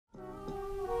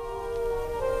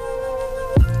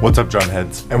What's up,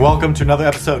 drumheads? And welcome to another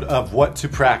episode of What to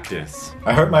Practice.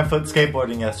 I hurt my foot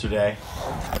skateboarding yesterday.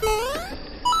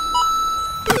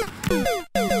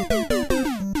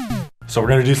 So we're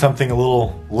gonna do something a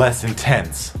little less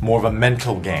intense, more of a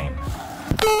mental game.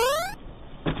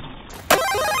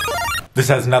 This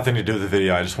has nothing to do with the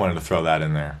video, I just wanted to throw that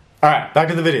in there. Alright, back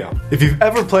to the video. If you've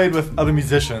ever played with other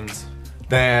musicians,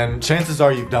 then chances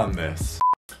are you've done this.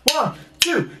 1,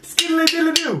 2,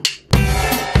 skiddly-diddly-doo.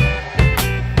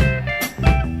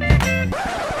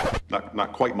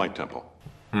 Not quite my tempo.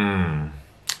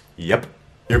 Yep.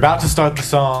 You're about to start the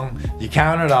song, you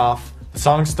count it off, the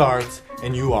song starts,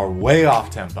 and you are way off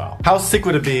tempo. How sick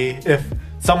would it be if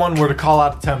someone were to call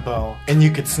out a tempo and you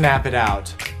could snap it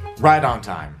out right on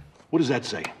time? What does that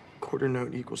say? Quarter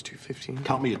note equals 215.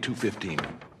 Count me at 215.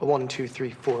 1, 2,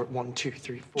 3, 4. 1, 2,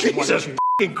 3, 4. Jesus 1, 2.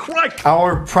 f***ing Christ!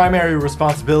 Our primary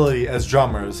responsibility as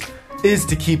drummers is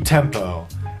to keep tempo.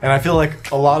 And I feel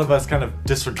like a lot of us kind of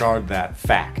disregard that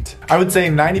fact. I would say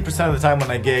 90% of the time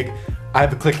when I gig, I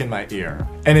have a click in my ear.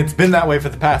 And it's been that way for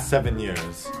the past 7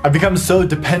 years. I've become so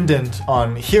dependent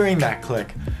on hearing that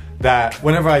click that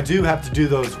whenever I do have to do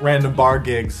those random bar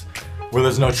gigs where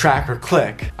there's no track or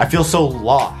click, I feel so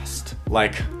lost.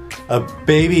 Like a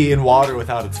baby in water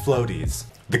without its floaties.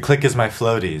 The click is my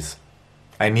floaties.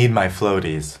 I need my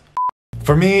floaties.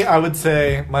 For me, I would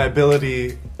say my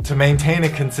ability to maintain a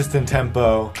consistent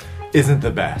tempo isn't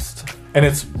the best. And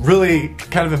it's really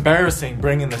kind of embarrassing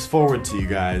bringing this forward to you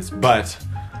guys, but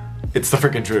it's the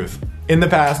freaking truth. In the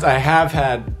past, I have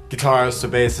had guitarists or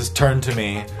bassists turn to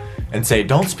me and say,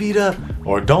 don't speed up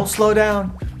or don't slow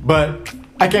down, but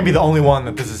I can't be the only one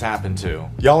that this has happened to.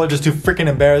 Y'all are just too freaking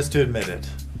embarrassed to admit it.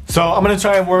 So I'm gonna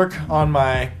try and work on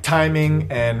my timing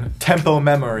and tempo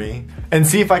memory and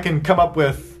see if I can come up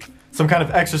with some kind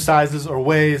of exercises or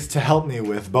ways to help me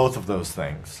with both of those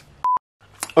things.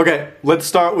 Okay, let's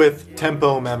start with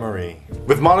tempo memory.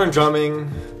 With modern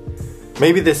drumming,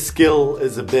 maybe this skill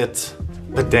is a bit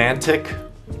pedantic,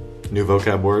 new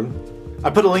vocab word. I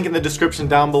put a link in the description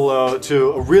down below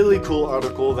to a really cool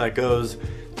article that goes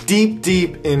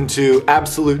deep into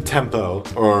absolute tempo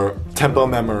or tempo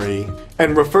memory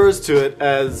and refers to it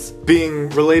as being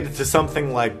related to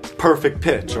something like perfect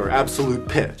pitch or absolute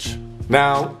pitch.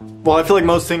 Now, while I feel like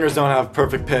most singers don't have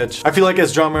perfect pitch, I feel like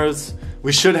as drummers,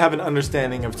 we should have an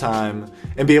understanding of time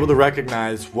and be able to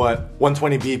recognize what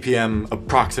 120 BPM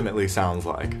approximately sounds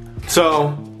like.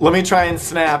 So, let me try and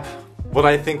snap what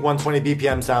I think 120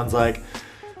 BPM sounds like.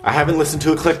 I haven't listened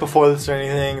to a click before this or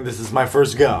anything, this is my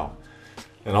first go.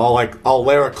 And I'll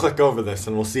layer a click over this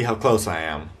and we'll see how close I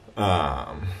am.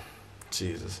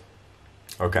 Jesus.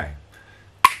 Okay.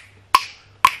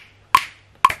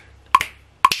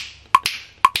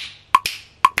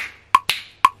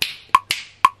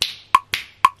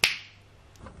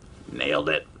 Nailed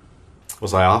it.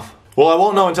 Was I off? Well, I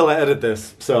won't know until I edit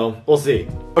this, so we'll see.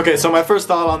 Okay, so my first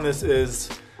thought on this is,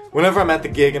 whenever I'm at the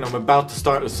gig and I'm about to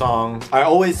start a song, I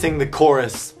always sing the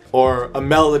chorus or a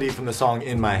melody from the song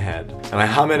in my head. And I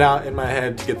hum it out in my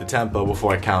head to get the tempo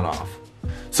before I count off.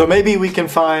 So maybe we can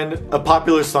find a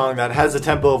popular song that has a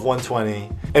tempo of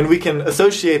 120, and we can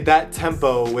associate that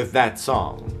tempo with that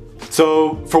song.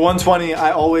 So for 120,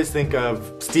 I always think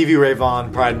of Stevie Ray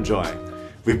Vaughan, Pride and Joy.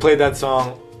 We played that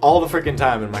song all the freaking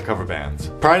time in my cover bands.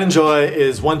 Pride and Joy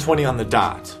is 120 on the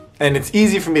dot. And it's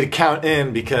easy for me to count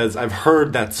in because I've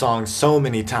heard that song so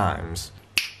many times.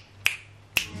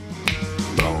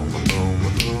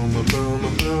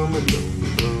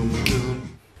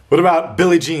 What about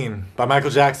Billie Jean by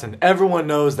Michael Jackson? Everyone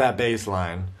knows that bass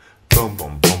line. Boom,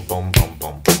 boom, boom, boom, boom,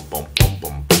 boom, boom, boom,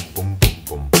 boom, boom,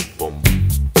 boom, boom, boom.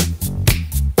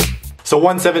 So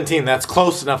 117, that's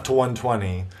close enough to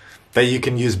 120 that you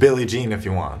can use Billie Jean if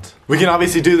you want. We can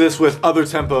obviously do this with other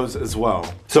tempos as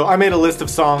well. So I made a list of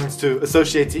songs to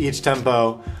associate to each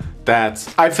tempo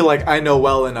that I feel like I know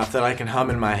well enough that I can hum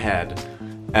in my head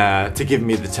to give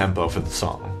me the tempo for the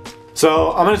song.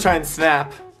 So I'm gonna try and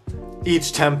snap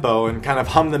each tempo and kind of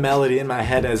hum the melody in my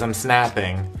head as I'm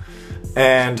snapping.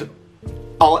 And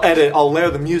I'll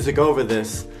layer the music over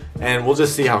this and we'll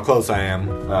just see how close I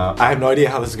am. I have no idea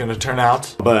how this is gonna turn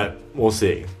out, but we'll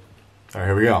see. Alright,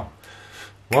 here we go.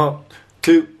 1,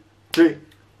 2, 3,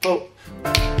 4.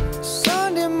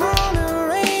 Sunday morning,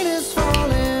 rain is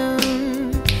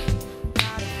falling.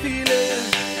 I feel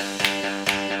it.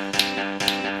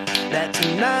 That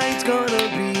tonight's gonna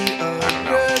be a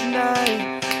good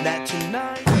night. That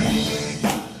tonight.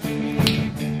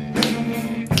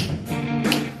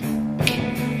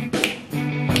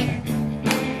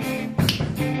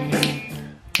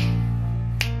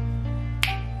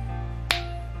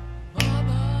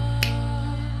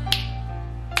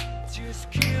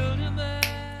 Just kill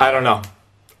I don't know.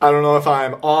 I don't know if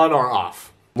I'm on or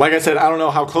off. Like I said, I don't know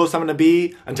how close I'm gonna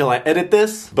be until I edit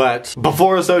this, but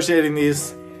before associating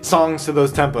these songs to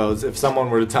those tempos, if someone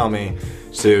were to tell me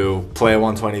to play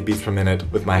 120 beats per minute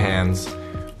with my hands,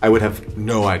 I would have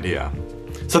no idea.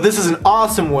 So this is an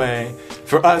awesome way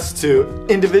for us to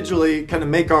individually kind of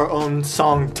make our own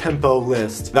song tempo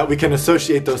list that we can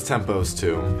associate those tempos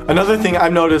to. Another thing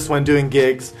I've noticed when doing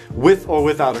gigs, with or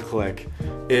without a click,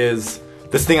 is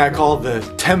this thing I call the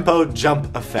tempo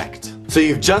jump effect. So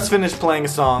you've just finished playing a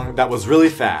song that was really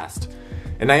fast,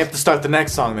 and now you have to start the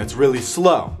next song that's really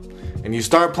slow. And you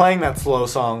start playing that slow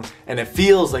song, and it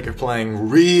feels like you're playing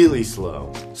really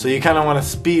slow. So you kind of want to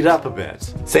speed up a bit.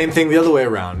 Same thing the other way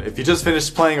around. If you just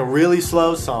finished playing a really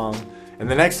slow song, and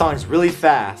the next song is really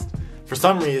fast, for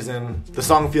some reason, the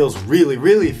song feels really,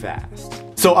 really fast.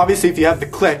 So obviously if you have the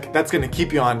click, that's going to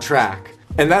keep you on track.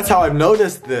 And that's how I've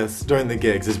noticed this during the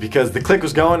gigs, is because the click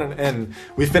was going and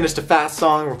we finished a fast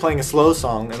song, we're playing a slow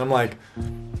song, and I'm like,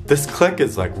 this click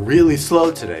is like really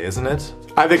slow today, isn't it?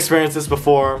 I've experienced this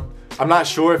before. I'm not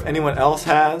sure if anyone else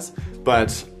has, but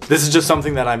this is just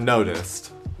something that I've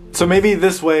noticed. So maybe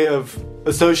this way of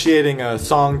associating a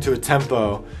song to a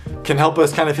tempo can help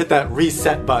us kind of hit that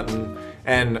reset button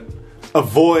and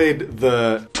avoid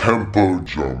the tempo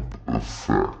jump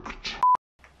effect.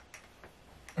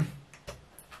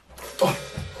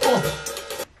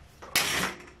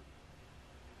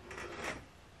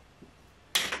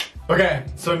 Okay,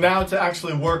 so now to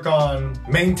actually work on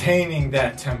maintaining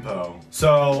that tempo.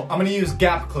 So I'm gonna use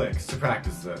gap clicks to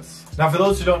practice this. Now for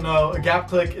those who don't know, a gap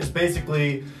click is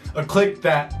basically a click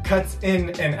that cuts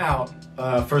in and out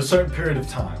for a certain period of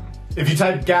time. If you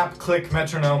type gap click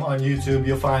metronome on YouTube,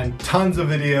 you'll find tons of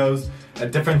videos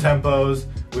at different tempos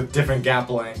with different gap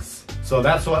lengths. So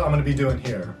that's what I'm gonna be doing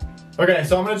here. Okay,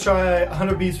 so I'm gonna try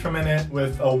 100 beats per minute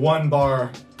with a 1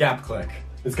 bar gap click.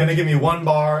 It's gonna give me 1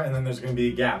 bar and then there's gonna be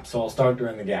a gap, so I'll start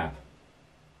during the gap.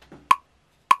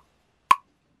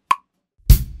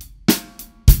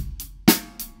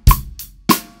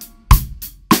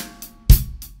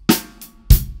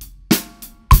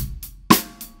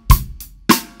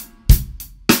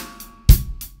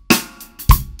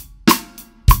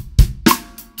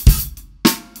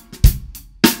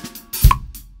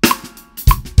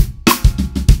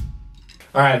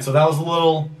 Alright, so that was a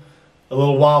little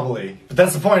wobbly. But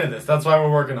that's the point of this. That's why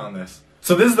we're working on this.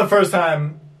 So this is the first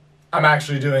time I'm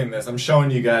actually doing this. I'm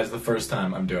showing you guys the first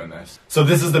time I'm doing this. So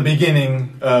this is the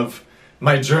beginning of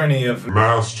my journey of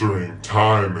mastering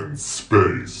time and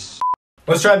space.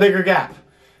 Let's try a bigger gap.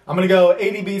 I'm gonna go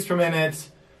 80 beats per minute,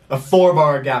 a 4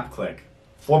 bar gap click.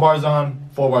 4 bars on,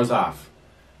 4 bars off.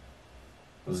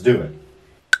 Let's do it.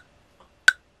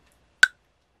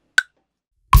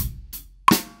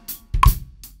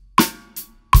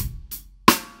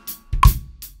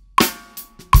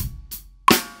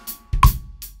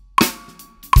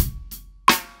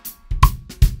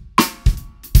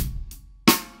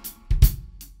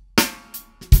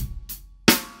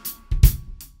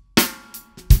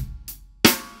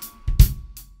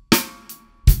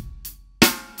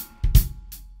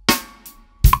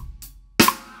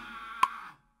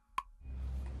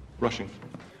 Rushing.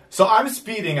 So I'm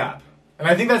speeding up, and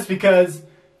I think that's because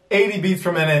 80 beats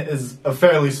per minute is a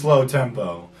fairly slow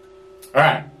tempo.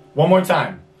 Alright, one more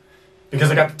time,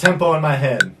 because I got the tempo in my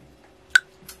head.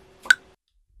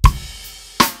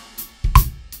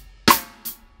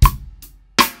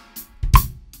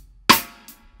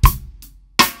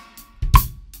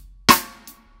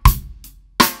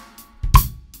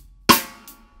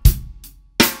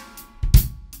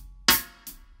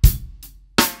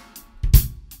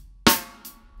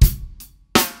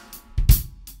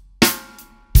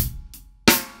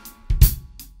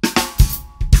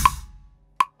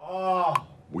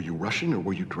 Were you rushing or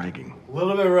were you dragging? A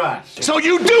little bit rushed. So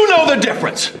you do know the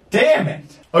difference! Damn it!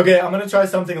 Okay, I'm gonna try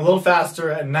something a little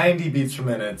faster at 90 beats per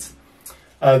minute.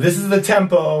 This is the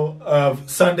tempo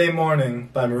of Sunday Morning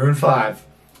by Maroon 5.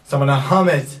 So I'm gonna hum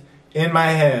it in my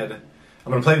head.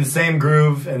 I'm gonna play the same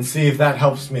groove and see if that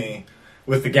helps me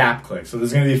with the gap click. So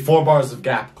there's gonna be 4 bars of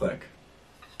gap click.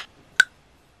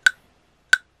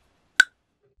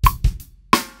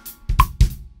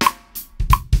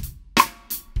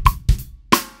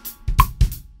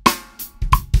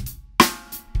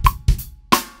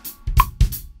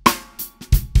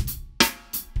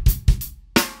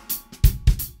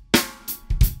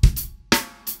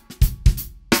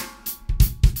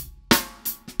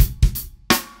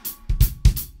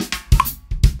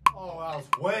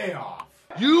 Way off.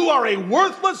 You are a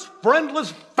worthless,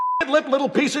 friendless, fat-lipped little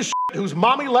piece of shit whose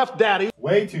mommy left daddy.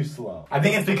 Way too slow. I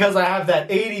think it's because I have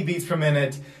that 80 beats per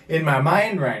minute in my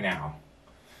mind right now.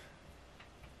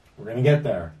 We're gonna get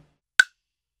there.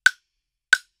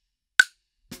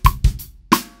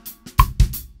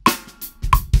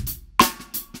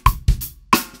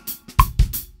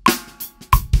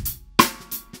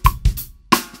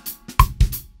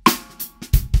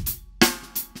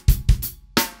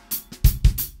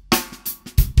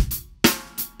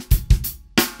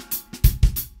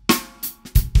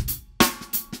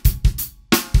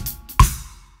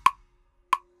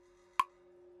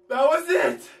 That was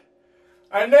it!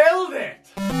 I nailed it!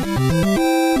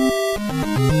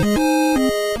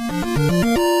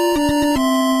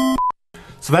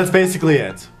 So that's basically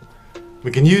it.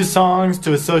 We can use songs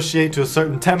to associate to a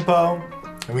certain tempo,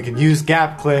 and we can use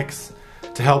gap clicks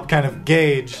to help kind of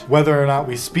gauge whether or not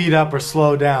we speed up or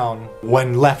slow down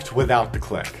when left without the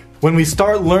click. When we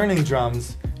start learning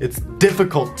drums, it's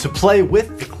difficult to play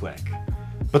with the click.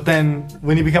 But then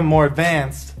when you become more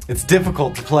advanced, it's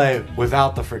difficult to play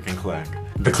without the freaking click.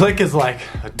 The click is like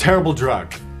a terrible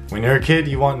drug. When you're a kid,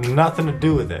 you want nothing to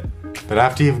do with it. But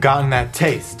after you've gotten that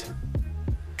taste,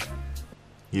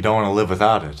 you don't want to live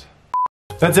without it.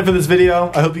 That's it for this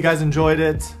video. I hope you guys enjoyed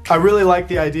it. I really like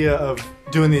the idea of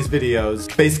doing these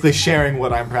videos, basically sharing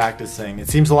what I'm practicing. It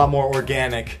seems a lot more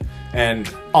organic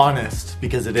and honest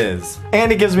because it is.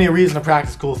 And it gives me a reason to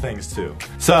practice cool things too.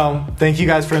 So, thank you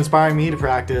guys for inspiring me to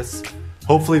practice.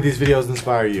 Hopefully these videos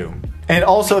inspire you. And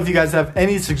also, if you guys have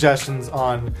any suggestions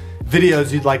on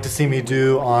videos you'd like to see me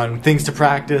do on things to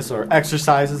practice or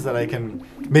exercises that I can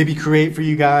maybe create for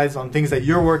you guys on things that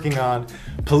you're working on,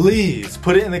 please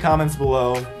put it in the comments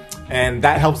below, and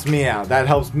that helps me out. That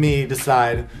helps me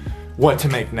decide what to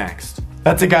make next.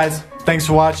 That's it, guys. Thanks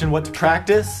for watching What to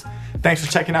Practice. Thanks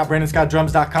for checking out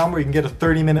brandonscottdrums.com, where you can get a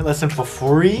 30-minute lesson for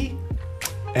free.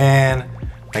 And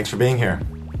thanks for being here.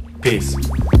 Peace.